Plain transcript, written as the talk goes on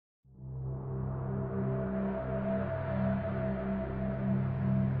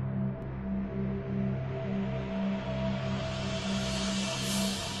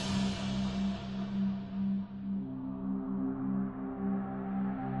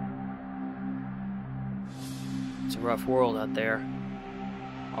It's a rough world out there.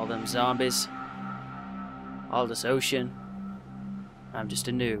 All them zombies. All this ocean. I'm just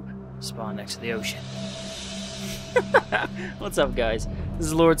a noob. Spawned next to the ocean. What's up, guys? This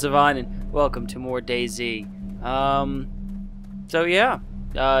is LordSevein, and welcome to more DayZ. So yeah,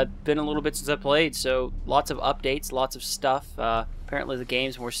 been a little bit since I played, so lots of updates, lots of stuff. Apparently the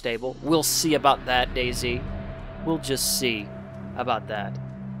game's more stable. We'll see about that, DayZ. We'll just see about that.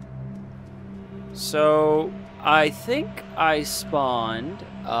 So I think I spawned,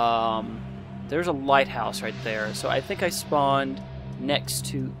 there's a lighthouse right there, so I think I spawned next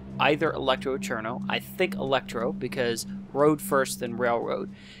to either Electro or Cherno. I think Electro, because road first, then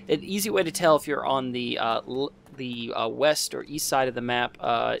railroad. An easy way to tell if you're on the west or east side of the map,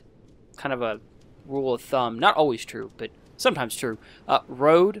 kind of a rule of thumb, not always true, but sometimes true,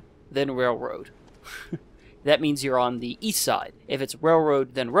 road, then railroad. That means you're on the east side. If it's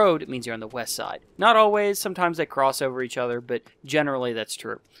railroad, then road, it means you're on the west side. Not always. Sometimes they cross over each other, but generally that's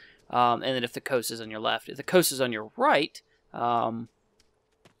true. And then if the coast is on your left. If the coast is on your right,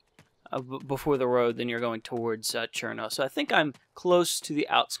 before the road, then you're going towards Cherno. So I think I'm close to the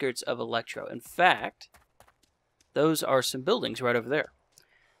outskirts of Electro. In fact, those are some buildings right over there.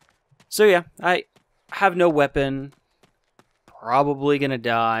 So yeah, I have no weapon. Probably gonna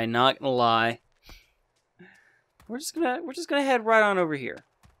die, not gonna lie. We're just gonna head right on over here.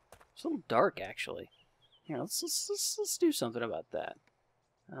 It's a little dark, actually. Here, let's do something about that.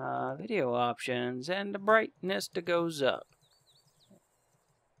 Video options and the brightness that goes up.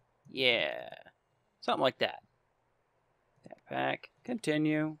 Yeah, something like that. Tap back,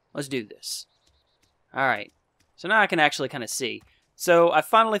 continue. Let's do this. All right. So now I can actually kind of see. So I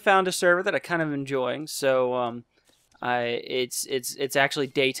finally found a server that I kind of enjoying. So it's actually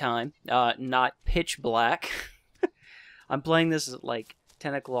daytime, not pitch black. I'm playing this at like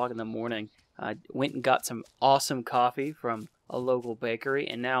 10 o'clock in the morning. I went and got some awesome coffee from a local bakery,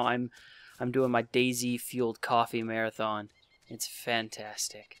 and now I'm doing my DayZ fueled coffee marathon. It's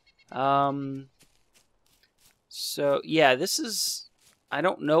fantastic. So yeah, this is, I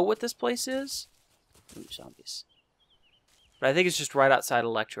don't know what this place is. Ooh, zombies. But I think it's just right outside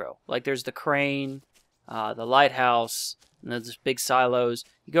Electro. Like there's the crane, the lighthouse, and there's big silos.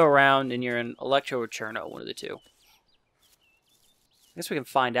 You go around and you're in Electro or Cherno, one of the two. I guess we can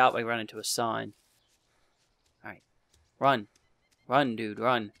find out by running into a sign. Alright. Run. Run, dude,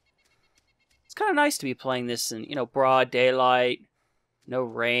 run. It's kind of nice to be playing this in, you know, broad daylight. No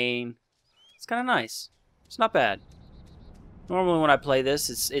rain. It's kind of nice. It's not bad. Normally when I play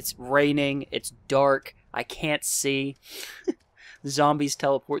this, it's raining, it's dark, I can't see. The zombies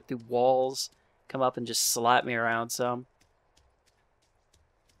teleport through walls, come up and just slap me around some.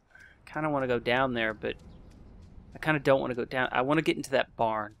 I kind of want to go down there, but I kind of don't want to go down. I want to get into that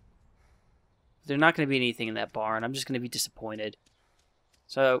barn. There's not going to be anything in that barn. I'm just going to be disappointed.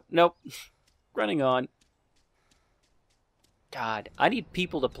 So, nope. Running on. God, I need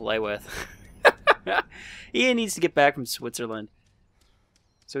people to play with. Ian needs to get back from Switzerland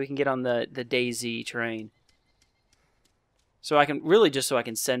so we can get on the DayZ train. So I can, really just so I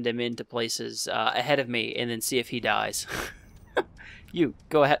can send him into places ahead of me and then see if he dies. You,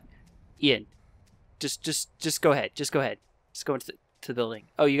 go ahead. Ian. Just go ahead. Just go ahead. Just go into the building.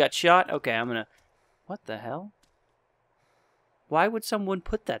 Oh, you got shot? Okay, I'm gonna... What the hell? Why would someone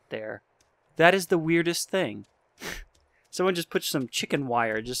put that there? That is the weirdest thing. Someone just put some chicken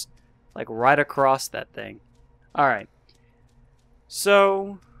wire just, like, right across that thing. Alright.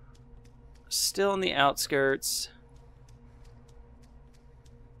 So, still in the outskirts.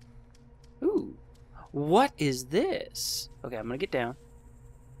 Ooh. What is this? Okay, I'm gonna get down.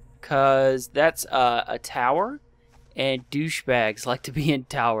 Because that's a tower, and douchebags like to be in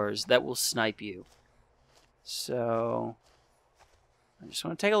towers that will snipe you. So, I just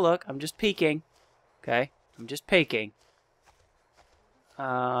want to take a look. I'm just peeking. Okay? I'm just peeking.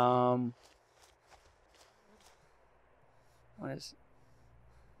 What is...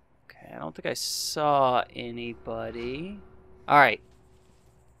 Okay, I don't think I saw anybody. Alright.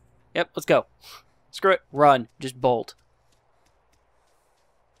 Yep, let's go. Screw it. Run. Just bolt.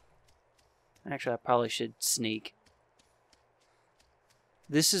 Actually, I probably should sneak.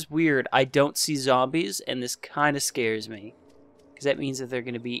 This is weird. I don't see zombies, and this kind of scares me. Because that means that they're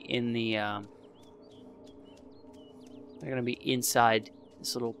going to be in the... they're going to be inside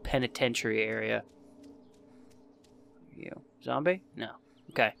this little penitentiary area. You zombie? No.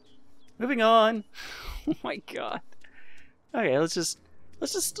 Okay. Moving on. Oh my god. Okay, let's just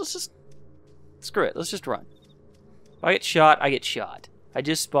screw it. Let's just run. If I get shot, I get shot. I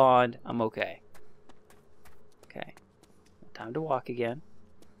just spawned. I'm okay. Okay. Time to walk again.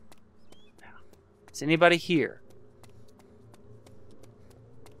 Now, is anybody here?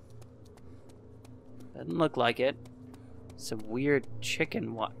 Doesn't look like it. Some weird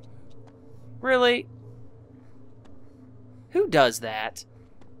chicken what? Really? Who does that?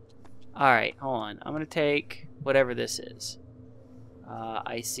 Alright, hold on. I'm gonna take whatever this is.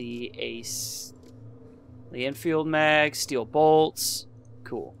 I see the infield mag, steel bolts.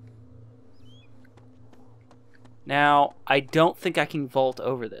 Cool. Now, I don't think I can vault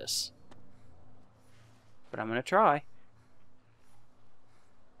over this. But I'm gonna try.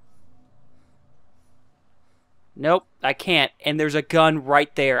 Nope, I can't. And there's a gun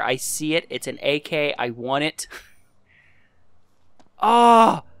right there. I see it. It's an AK. I want it.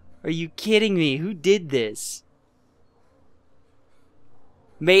 Oh, are you kidding me? Who did this?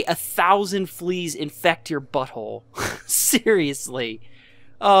 May 1,000 fleas infect your butthole. Seriously.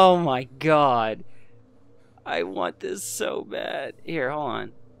 Oh my god. I want this so bad. Here, hold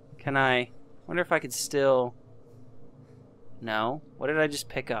on. Can I... wonder if I could still... No. What did I just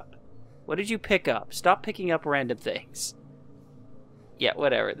pick up? What did you pick up? Stop picking up random things. Yeah,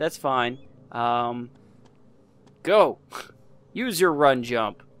 whatever. That's fine. Go! Use your run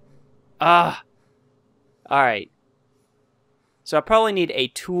jump. Ah! Alright. So I probably need a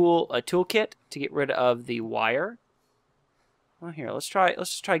toolkit to get rid of the wire. Well, here, let's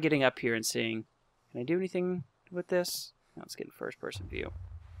just try getting up here and seeing. Can I do anything with this? No, let's get in first-person view.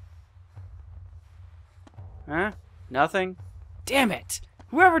 Huh? Nothing? Damn it!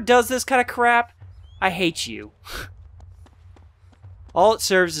 Whoever does this kind of crap, I hate you. All it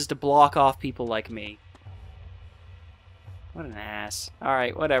serves is to block off people like me. What an ass.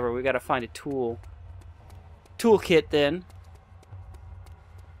 Alright, whatever. We gotta find a toolkit then.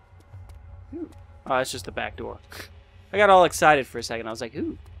 Ooh. Oh, it's just the back door. I got all excited for a second. I was like,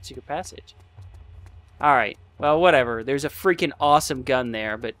 ooh, secret passage. Alright, well, whatever. There's a freaking awesome gun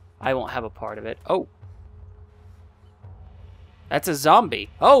there, but I won't have a part of it. Oh. That's a zombie.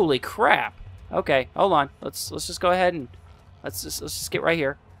 Holy crap. Okay, hold on. Let's just go ahead and let's just get right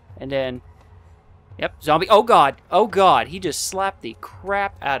here. And then yep, zombie. Oh god. Oh god. He just slapped the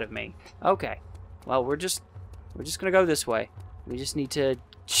crap out of me. Okay. Well, we're just going to go this way. We just need to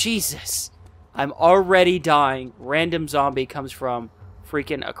Jesus. I'm already dying. Random zombie comes from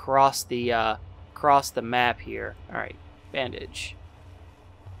freaking across the map here. All right. Bandage.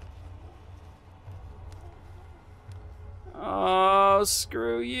 Oh,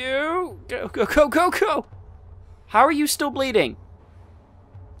 screw you. Go, go, go, go, go. How are you still bleeding?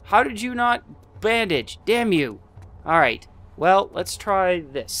 How did you not bandage? Damn you. All right. Well, let's try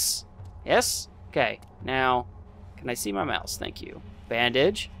this. Yes? Okay. Now, can I see my mouse? Thank you.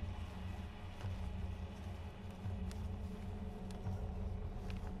 Bandage.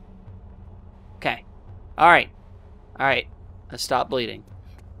 Okay. All right. All right. Let's stop bleeding.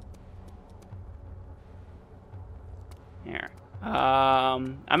 Here.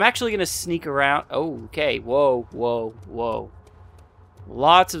 I'm actually gonna sneak around. Oh, okay. Whoa, whoa, whoa.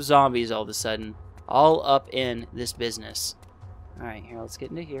 Lots of zombies all of a sudden, all up in this business. All right, here. Let's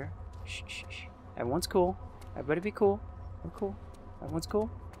get into here. Shh, shh, shh. Everyone's cool. Everybody be cool. We're cool. Everyone's cool.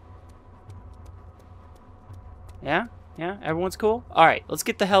 Yeah, yeah. Everyone's cool. All right, let's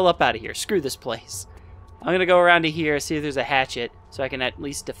get the hell up out of here. Screw this place. I'm gonna go around to here, see if there's a hatchet, so I can at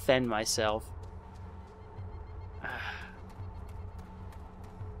least defend myself.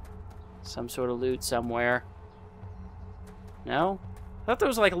 Some sort of loot somewhere. No? I thought there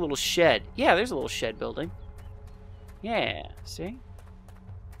was like a little shed. Yeah, there's a little shed building. Yeah, see?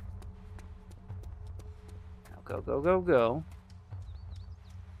 Now go, go, go, go.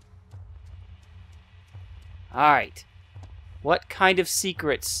 Alright. What kind of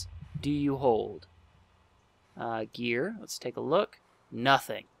secrets do you hold? Gear. Let's take a look.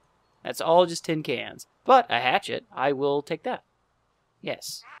 Nothing. That's all just tin cans. But a hatchet. I will take that.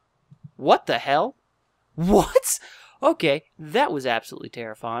 Yes. What the hell? What? Okay, that was absolutely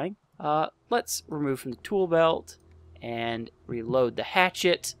terrifying. Let's remove from the tool belt and reload the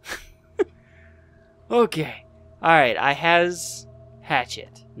hatchet. Okay. Alright, I has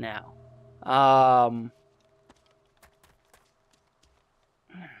hatchet now.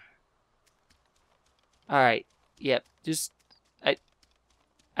 Alright, yep, just I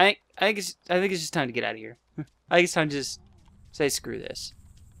think it's just time to get out of here. I think it's time to just say screw this.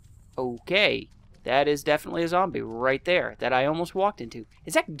 Okay, that is definitely a zombie right there that I almost walked into.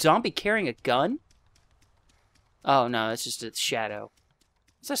 Is that zombie carrying a gun? Oh no, that's just a shadow.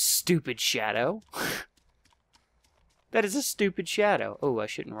 It's a stupid shadow. That is a stupid shadow. Oh, I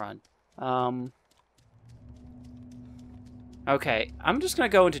shouldn't run. Okay, I'm just gonna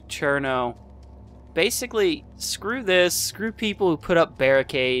go into Cherno. Basically, screw this. Screw people who put up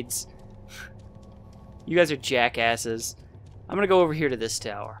barricades. You guys are jackasses. I'm gonna go over here to this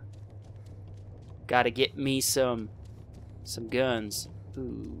tower. Gotta get me some guns.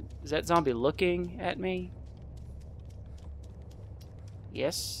 Ooh, is that zombie looking at me?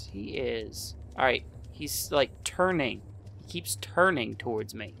 Yes, he is. Alright, he's like turning. He keeps turning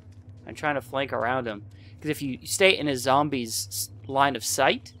towards me. I'm trying to flank around him. Because if you stay in a zombie's line of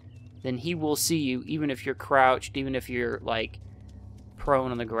sight, then he will see you even if you're crouched, even if you're like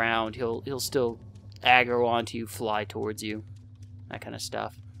prone on the ground. He'll still aggro onto you, fly towards you. That kind of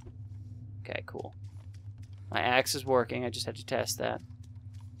stuff. Okay, cool. My axe is working. I just had to test that.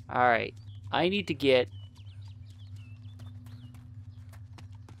 Alright. I need to get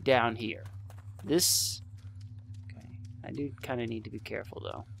down here. This... Okay. I do kind of need to be careful,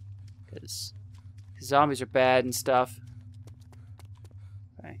 though. Because zombies are bad and stuff.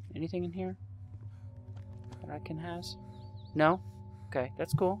 Okay. Anything in here that I can have? No? Okay.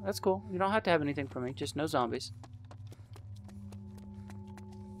 That's cool. That's cool. You don't have to have anything for me. Just no zombies.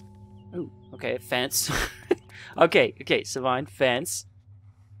 Ooh. Okay. Fence. Okay. Okay. ZOMBIEFEST. Fence.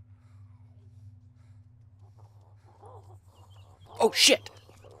 Oh, shit!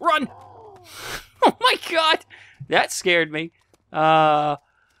 Run! Oh my god! That scared me. Screw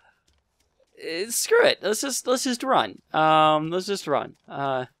it. Let's just run. Let's just run.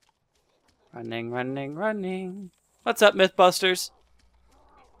 Running. What's up, Mythbusters?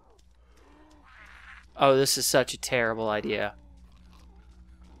 Oh, this is such a terrible idea.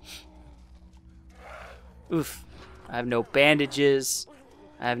 Oof. I have no bandages.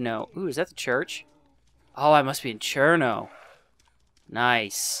 I have no... Ooh, is that the church? Oh, I must be in Cherno.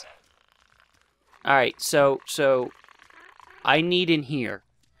 Nice. Alright, so I need in here.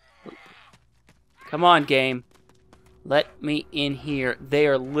 Come on, game. Let me in here. They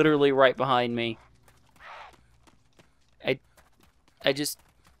are literally right behind me. I just...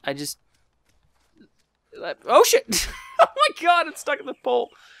 Oh, shit! Oh my god, I'm stuck in the pole.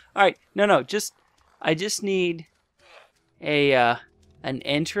 Alright, no, I just need an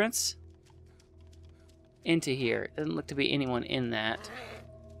entrance into here. Doesn't look to be anyone in that.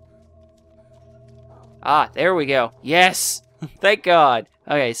 Ah, there we go. Yes! Thank God.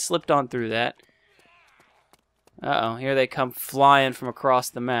 Okay, slipped on through that. Uh-oh, here they come flying from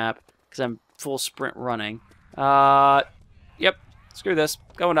across the map because I'm full sprint running. Yep. Screw this.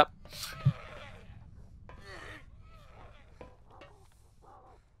 Going up.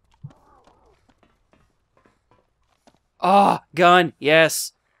 Ah, gun.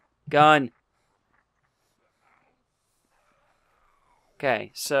 Yes. Gun.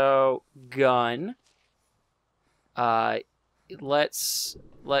 Okay, so gun. Let's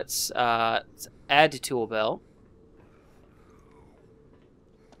add to tool belt.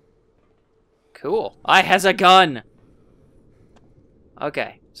 Cool. I has a gun.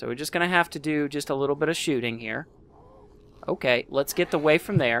 Okay, so we're just gonna have to do just a little bit of shooting here. Okay, let's get away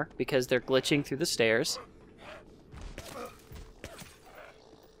from there because they're glitching through the stairs.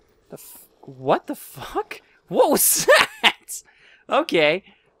 What the fuck? What was that? Okay.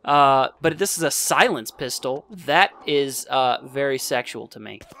 But this is a silence pistol. That is very sexual to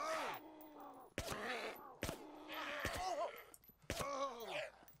me.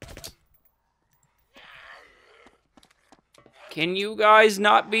 Can you guys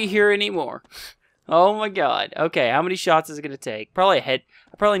not be here anymore? Oh my god. Okay, how many shots is it gonna take? Probably a head.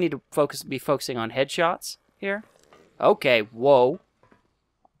 I probably need to be focusing on headshots here. Okay, whoa.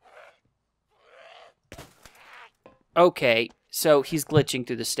 Okay, so he's glitching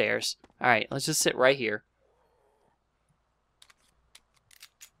through the stairs. Alright, let's just sit right here.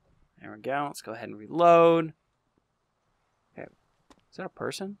 There we go. Let's go ahead and reload. Okay. Is that a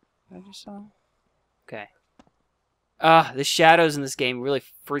person I just saw? Okay. The shadows in this game really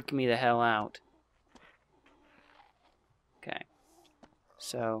freak me the hell out. Okay.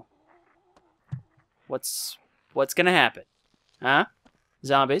 So, what's gonna happen? Huh?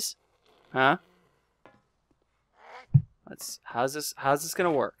 Zombies? Huh? How's this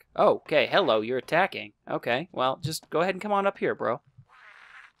gonna work? Oh, okay. Hello, you're attacking. Okay, well, just go ahead and come on up here, bro.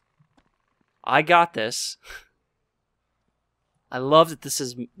 I got this. I love that this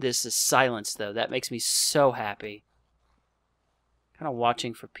is silence though. That makes me so happy. Kind of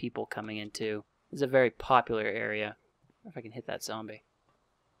watching for people coming in too. This is a very popular area. I wonder if I can hit that zombie.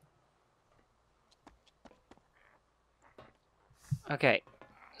 Okay,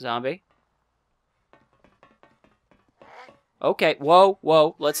 zombie. Okay,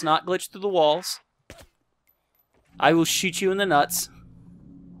 whoa, let's not glitch through the walls. I will shoot you in the nuts.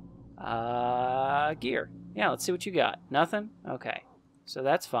 Gear. Yeah, let's see what you got. Nothing? Okay, so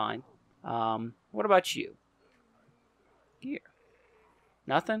that's fine. What about you? Gear.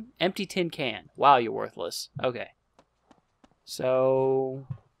 Nothing? Empty tin can. Wow, you're worthless. Okay. So...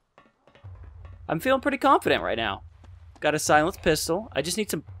 I'm feeling pretty confident right now. Got a silenced pistol. I just need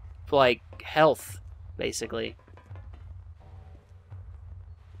some, like, health, basically.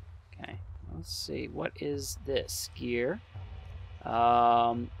 Okay, let's see. What is this? Gear.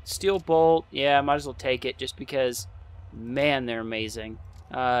 Steel bolt. Yeah, I might as well take it just because, man, they're amazing.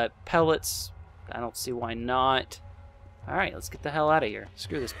 Pellets. I don't see why not. Alright, let's get the hell out of here.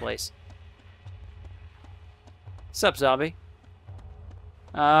 Screw this place. Sup, zombie?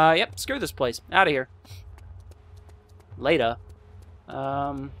 Yep, screw this place. Out of here. Later.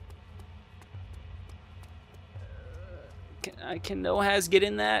 Can no has get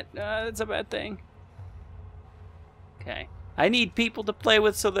in that? That's a bad thing. Okay. I need people to play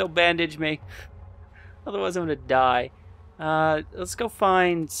with so they'll bandage me. Otherwise I'm gonna die. Let's go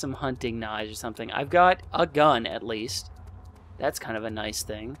find some hunting knives or something. I've got a gun, at least. That's kind of a nice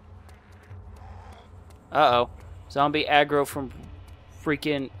thing. Uh-oh. Zombie aggro from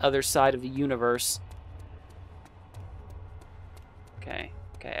freaking other side of the universe. Okay.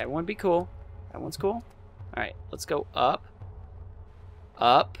 Okay, everyone be cool. Everyone's cool? Alright, let's go up.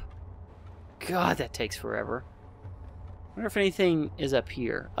 Up. God, that takes forever. I wonder if anything is up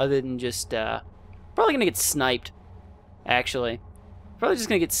here, other than just, probably gonna get sniped, actually. Probably just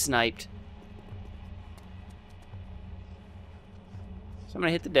gonna get sniped. So I'm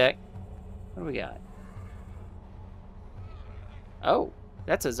gonna hit the deck. What do we got? Oh,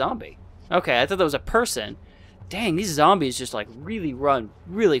 that's a zombie. Okay, I thought that was a person. Dang, these zombies just, like, really run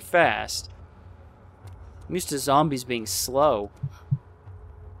really fast. I'm used to zombies being slow.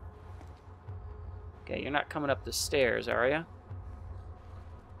 Okay, you're not coming up the stairs, are you? Okay,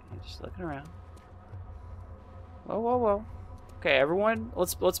 just looking around. Whoa, whoa, whoa. Okay, everyone,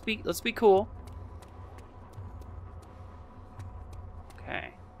 let's be cool.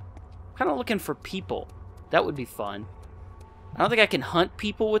 Okay. I'm kind of looking for people. That would be fun. I don't think I can hunt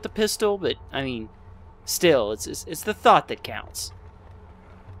people with a pistol, but I mean, still, it's the thought that counts.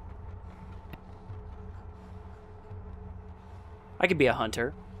 I could be a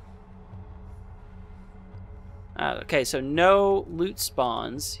hunter. Okay, so no loot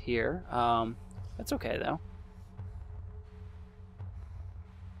spawns here. That's okay, though.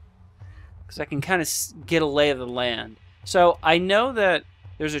 Because I can kind of get a lay of the land. So I know that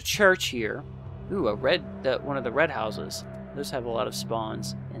there's a church here. Ooh, one of the red houses. Those have a lot of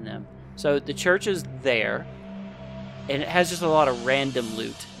spawns in them. So the church is there. And it has just a lot of random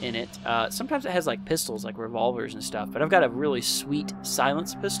loot in it. Sometimes it has like pistols, like revolvers and stuff. But I've got a really sweet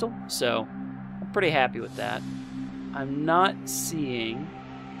silenced pistol. So I'm pretty happy with that. I'm not seeing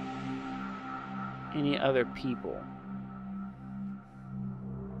any other people.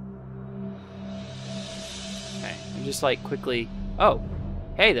 Okay, I'm just like quickly... Oh,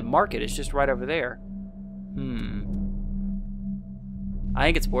 hey, the market is just right over there. I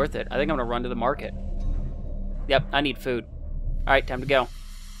think it's worth it. I think I'm gonna run to the market. Yep, I need food. Alright, time to go.